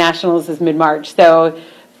 and nationals is mid-March. So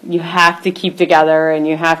you have to keep together and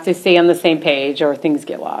you have to stay on the same page or things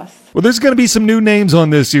get lost. Well, there's going to be some new names on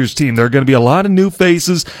this year's team. There are going to be a lot of new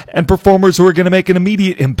faces and performers who are going to make an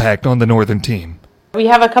immediate impact on the Northern team. We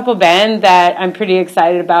have a couple men that I'm pretty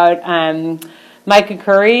excited about. Micah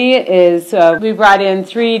Curry we brought in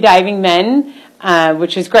 3 diving men,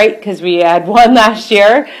 which is great because we had 1 last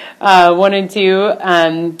year, 1 and 2.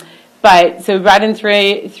 So we brought in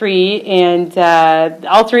three, and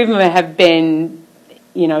all 3 of them have been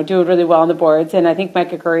doing really well on the boards. And I think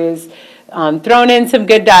Micah Curry has thrown in some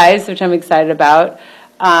good dives, which I'm excited about.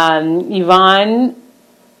 Yvonne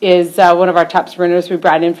is one of our top sprinters we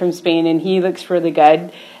brought in from Spain, and he looks really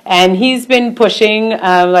good. And he's been pushing,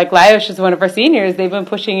 like Laios is one of our seniors. They've been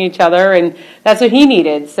pushing each other, and that's what he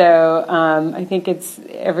needed. So I think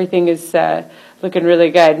everything is looking really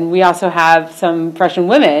good. And we also have some freshman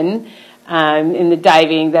women in the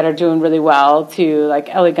diving that are doing really well, too,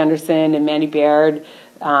 like Ellie Gunderson and Mandy Baird.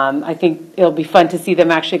 I think it'll be fun to see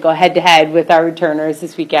them actually go head-to-head with our returners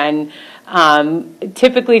this weekend.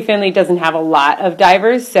 Typically, Findlay doesn't have a lot of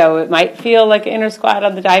divers, so it might feel like an inter-squad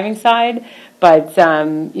on the diving side. But,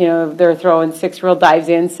 they're throwing 6 real dives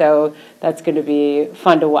in, so that's going to be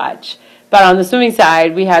fun to watch. But on the swimming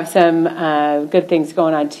side, we have some good things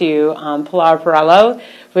going on, too. Pilar Perello,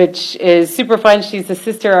 which is super fun. She's the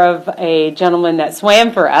sister of a gentleman that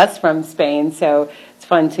swam for us from Spain, so it's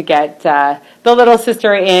fun to get the little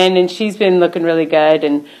sister in, and she's been looking really good.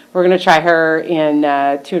 And we're going to try her in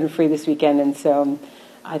 200 free this weekend, and so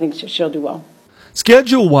I think she'll do well.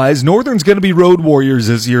 Schedule-wise, Northern's going to be road warriors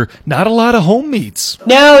this year. Not a lot of home meets.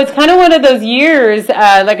 No, it's kind of one of those years,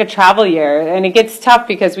 like a travel year, and it gets tough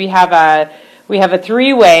because we have a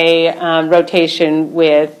three-way rotation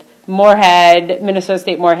with Moorhead, Minnesota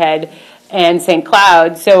State Moorhead, and St.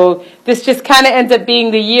 Cloud. So this just kind of ends up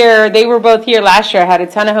being the year. They were both here last year. I had a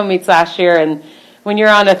ton of home meets last year, and when you're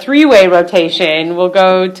on a three-way rotation, we're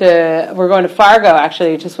going to Fargo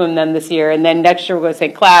actually to swim them this year, and then next year we'll go to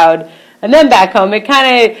St. Cloud. And then back home, it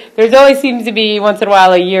kind of, there's always seems to be once in a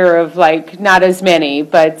while a year of like not as many,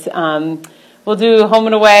 but we'll do home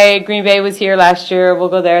and away. Green Bay was here last year. We'll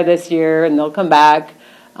go there this year, and they'll come back.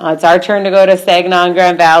 It's our turn to go to Saginaw and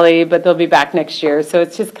Grand Valley, but they'll be back next year. So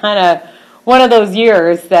it's just kind of one of those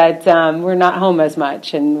years that we're not home as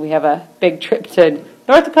much, and we have a big trip to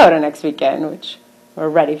North Dakota next weekend, which we're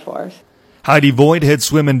ready for. Heidi Voigt, head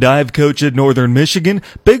swim and dive coach at Northern Michigan.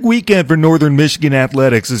 Big weekend for Northern Michigan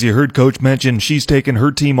athletics. As you heard Coach mention, she's taking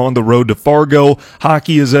her team on the road to Fargo.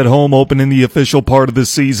 Hockey is at home, opening the official part of the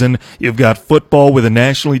season. You've got football with a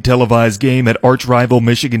nationally televised game at arch-rival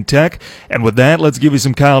Michigan Tech. And with that, let's give you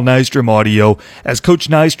some Kyle Nystrom audio as Coach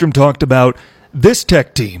Nystrom talked about this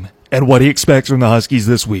Tech team and what he expects from the Huskies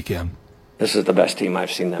this weekend. This is the best team I've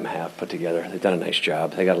seen them have put together. They've done a nice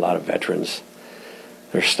job. They got a lot of veterans.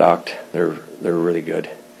 They're stocked. They're really good.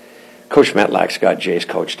 Coach Metlack's got Jace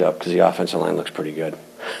coached up because the offensive line looks pretty good.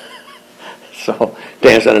 So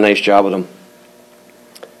Dan's done a nice job with them.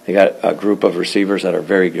 They got a group of receivers that are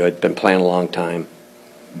very good, been playing a long time.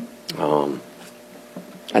 And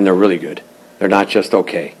they're really good. They're not just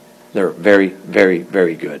okay. They're very, very,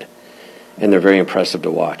 very good. And they're very impressive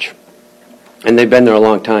to watch. And they've been there a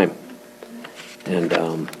long time.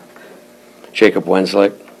 And Jacob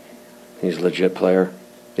Wenslick, he's a legit player.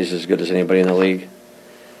 He's as good as anybody in the league.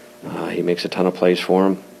 He makes a ton of plays for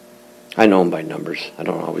him. I know him by numbers. I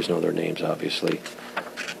don't always know their names, obviously.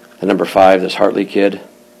 And number 5, this Hartley kid,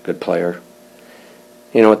 good player.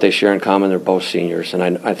 You know what they share in common? They're both seniors. And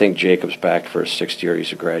I think Jacob's back for his 6th year.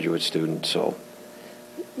 He's a graduate student, so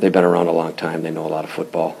they've been around a long time. They know a lot of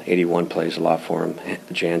football. 81 plays a lot for him.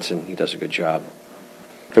 Jansen, he does a good job.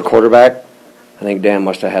 The quarterback, I think Dan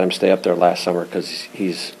must have had him stay up there last summer because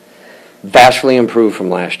he's vastly improved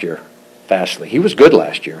from last year. Vastly. He was good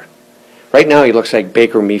last year. Right now he looks like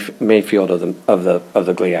Baker Mayfield of the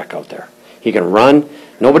GLIAC out there. He can run.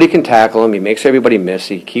 Nobody can tackle him. He makes everybody miss.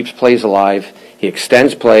 He keeps plays alive. He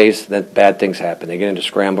extends plays. Then bad things happen. They get into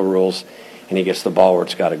scramble rules, and he gets the ball where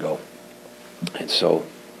it's got to go. And so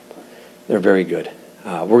they're very good.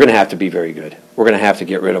 We're going to have to be very good. We're going to have to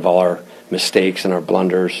get rid of all our mistakes and our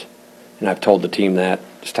blunders. And I've told the team that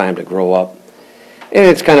it's time to grow up. And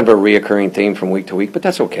it's kind of a reoccurring theme from week to week, but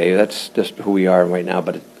that's okay. That's just who we are right now.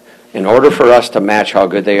 But in order for us to match how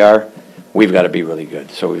good they are, we've got to be really good.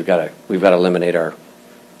 So we've got to eliminate our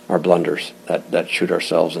blunders that shoot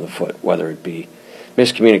ourselves in the foot, whether it be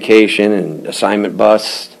miscommunication and assignment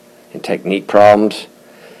busts and technique problems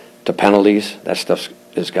to penalties. That stuff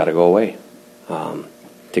has got to go away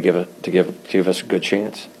to give us a good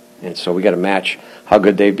chance. And so we got to match how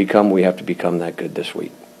good they've become. We have to become that good this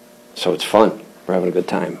week. So it's fun. We're having a good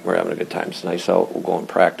time. It's nice out. We'll go and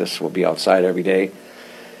practice. We'll be outside every day.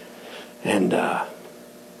 And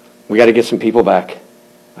we got to get some people back.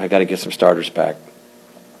 I got to get some starters back.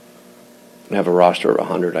 I have a roster of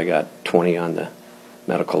 100. I got 20 on the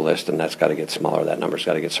medical list, and that's got to get smaller. That number's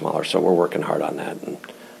got to get smaller. So we're working hard on that. And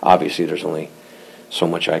obviously there's only so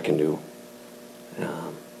much I can do.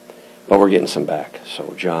 But we're getting some back.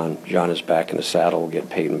 So John is back in the saddle. We'll get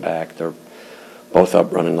Peyton back. They're both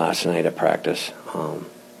up running last night at practice.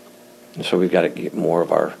 And so we've got to get more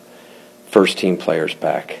of our first-team players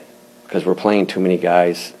back because we're playing too many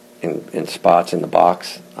guys in spots in the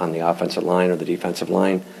box on the offensive line or the defensive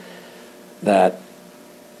line that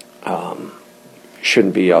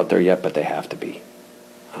shouldn't be out there yet, but they have to be.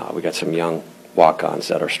 We got some young walk-ons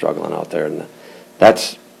that are struggling out there, and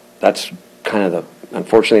that's kind of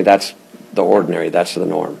unfortunately, that's the ordinary. That's the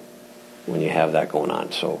norm when you have that going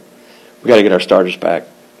on. So we got to get our starters back,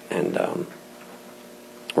 and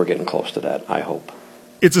we're getting close to that, I hope.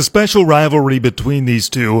 It's a special rivalry between these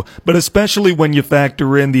two, but especially when you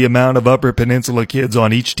factor in the amount of Upper Peninsula kids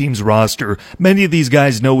on each team's roster. Many of these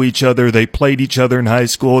guys know each other. They played each other in high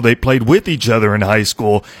school. They played with each other in high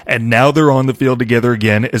school, and now they're on the field together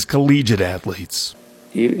again as collegiate athletes.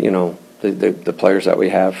 You know, the players that we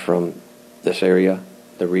have from this area,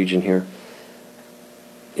 the region here,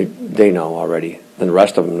 they know already. And the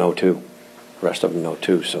rest of them know too.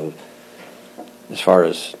 So as far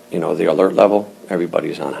as, the alert level,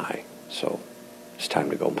 everybody's on high. So it's time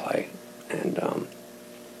to go and play and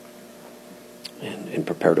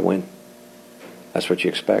prepare to win. That's what you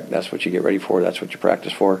expect. That's what you get ready for. That's what you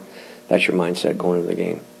practice for. That's your mindset going into the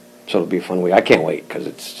game. So it'll be a fun week. I can't wait because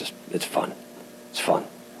it's fun. It's fun.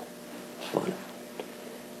 It's fun.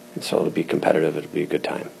 And so it'll be competitive. It'll be a good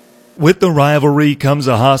time. With the rivalry comes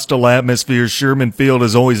a hostile atmosphere. Sherman Field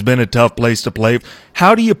has always been a tough place to play.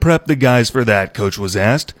 How do you prep the guys for that? Coach was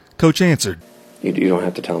asked. Coach answered. You don't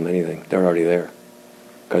have to tell them anything. They're already there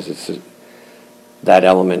because that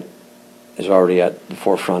element is already at the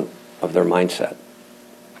forefront of their mindset.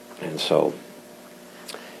 And so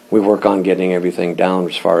we work on getting everything down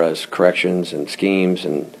as far as corrections and schemes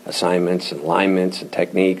and assignments and alignments and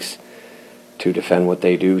techniques to defend what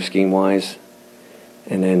they do scheme-wise.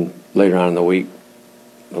 And then later on in the week,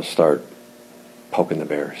 we'll start poking the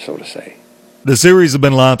bear, so to say. The series has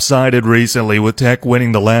been lopsided recently, with Tech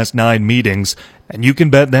winning the last 9 meetings, and you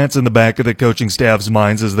can bet that's in the back of the coaching staff's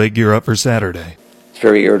minds as they gear up for Saturday. It's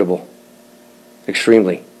very irritable,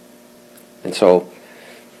 extremely. And so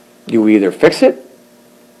you either fix it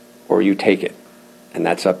or you take it, and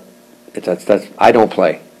that's up. That's I don't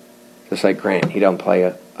play, just like Grant. He don't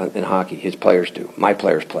play in hockey. His players do. My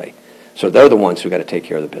players play, so they're the ones who got to take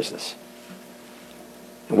care of the business.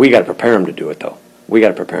 And we got to prepare them to do it, though. We got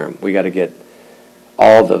to prepare them. We got to get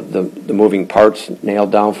all the moving parts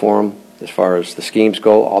nailed down for them as far as the schemes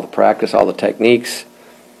go, all the practice, all the techniques.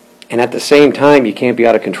 And at the same time, you can't be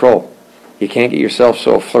out of control. You can't get yourself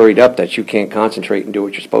so flurried up that you can't concentrate and do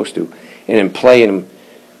what you're supposed to. And in play, and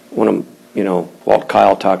when Walt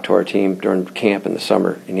Kyle talked to our team during camp in the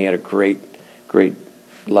summer, and he had a great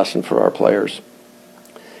lesson for our players.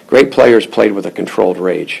 Great players played with a controlled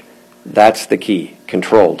rage. That's the key,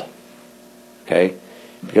 controlled. Okay?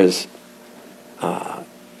 Because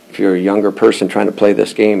if you're a younger person trying to play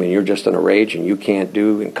this game and you're just in a rage and you can't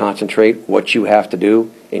do and concentrate what you have to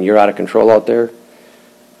do and you're out of control out there,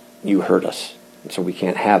 you hurt us. And so we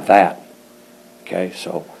can't have that. Okay?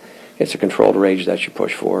 So it's a controlled rage that you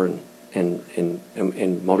push for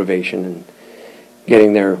and motivation and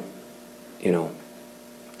getting their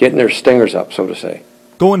stingers up, so to say.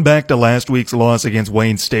 Going back to last week's loss against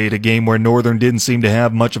Wayne State, a game where Northern didn't seem to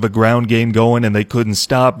have much of a ground game going and they couldn't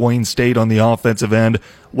stop Wayne State on the offensive end,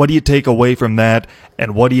 what do you take away from that,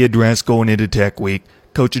 and what do you address going into Tech Week?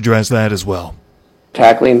 Coach addressed that as well.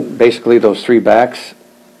 Tackling basically those 3 backs,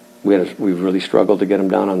 we really struggled to get them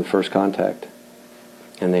down on the first contact.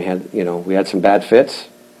 And we had some bad fits.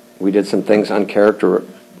 We did some things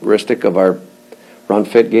uncharacteristic of our run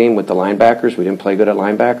fit game with the linebackers. We didn't play good at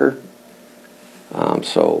linebacker.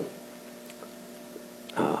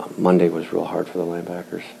 Monday was real hard for the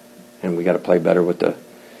linebackers, and we got to play better with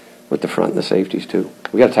the front and the safeties too.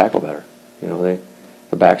 We got to tackle better.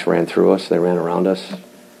 The backs ran through us, they ran around us.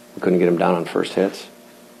 We couldn't get them down on first hits.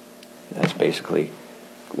 That's basically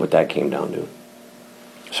what that came down to.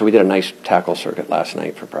 So we did a nice tackle circuit last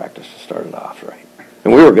night for practice to start it off right,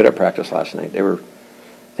 and we were good at practice last night. They were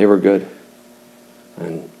good,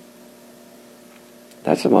 and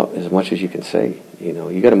that's about as much as you can say.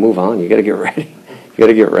 You got to move on. You got to get ready. You got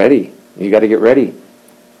to get ready. You got to get ready.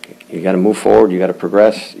 You got to move forward. You got to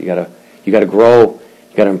progress. You got to grow.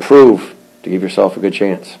 You got to improve to give yourself a good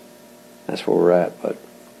chance. That's where we're at. But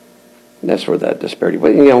that's where that disparity.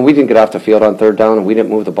 But we didn't get off the field on third down, and we didn't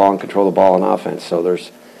move the ball and control the ball on offense. So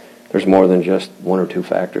there's more than just 1 or 2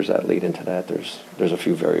 factors that lead into that. There's a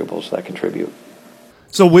few variables that contribute.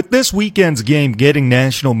 So with this weekend's game getting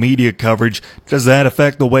national media coverage, does that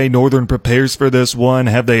affect the way Northern prepares for this one?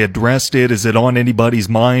 Have they addressed it? Is it on anybody's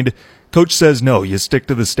mind? Coach says no, you stick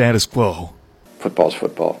to the status quo. Football's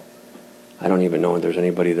football. I don't even know if there's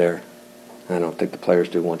anybody there. I don't think the players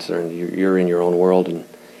do once you're in your own world and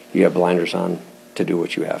you have blinders on to do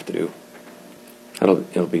what you have to do.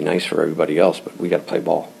 It'll be nice for everybody else, but we got to play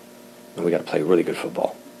ball. And we got to play really good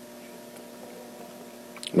football.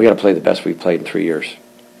 We got to play the best we've played in 3 years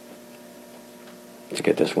to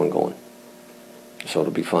get this one going. So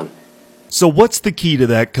it'll be fun. So what's the key to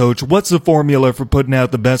that, Coach? What's the formula for putting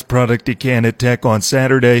out the best product you can at Tech on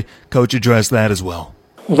Saturday? Coach addressed that as well.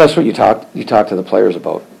 Well, that's what you talk to the players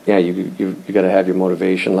about. Yeah, you got to have your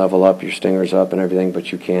motivation level up, your stingers up, and everything,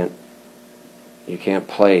 but you can't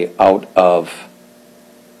play out of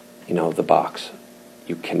the box.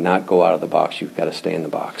 You cannot go out of the box. You've got to stay in the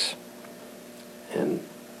box. And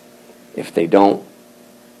if they don't,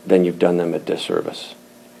 then you've done them a disservice,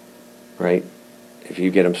 right? If you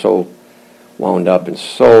get them so wound up and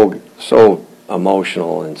so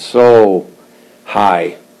emotional and so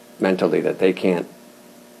high mentally that they can't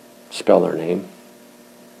spell their name,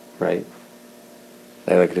 right?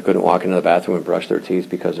 They couldn't walk into the bathroom and brush their teeth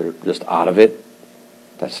because they're just out of it.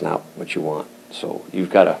 That's not what you want. So you've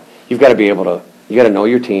got to be able to. You got to know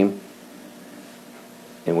your team.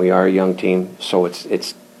 and we are a young team, so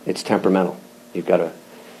it's temperamental. You've got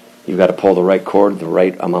to pull the right cord, the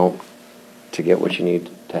right amount to get what you need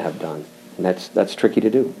to have done, and that's tricky to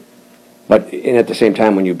do. But at the same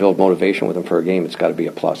time, when you build motivation with them for a game, it's got to be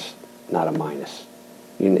a plus, not a minus.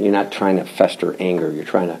 You're not trying to fester anger. You're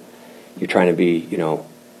trying to be, you're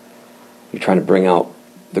trying to bring out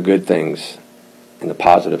the good things and the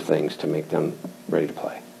positive things to make them ready to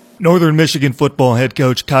play. Northern Michigan football head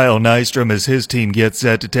coach Kyle Nystrom as his team gets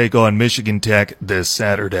set to take on Michigan Tech this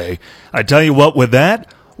Saturday. I tell you what, with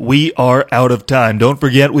that, we are out of time. Don't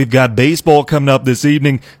forget, we've got baseball coming up this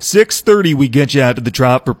evening. 6:30, we get you out to the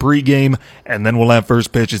Trop for pregame, and then we'll have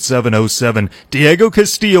first pitch at 7:07. Diego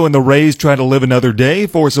Castillo and the Rays try to live another day,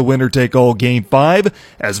 force a winner-take-all Game 5,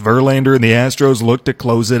 as Verlander and the Astros look to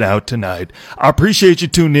close it out tonight. I appreciate you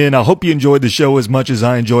tuning in. I hope you enjoyed the show as much as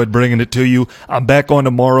I enjoyed bringing it to you. I'm back on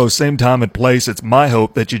tomorrow, same time and place. It's my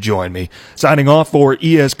hope that you join me. Signing off for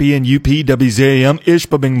ESPN UP WZAM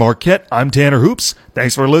Ishpeming Marquette, I'm Tanner Hoops.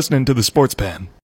 Thanks for listening to the Sports Pen.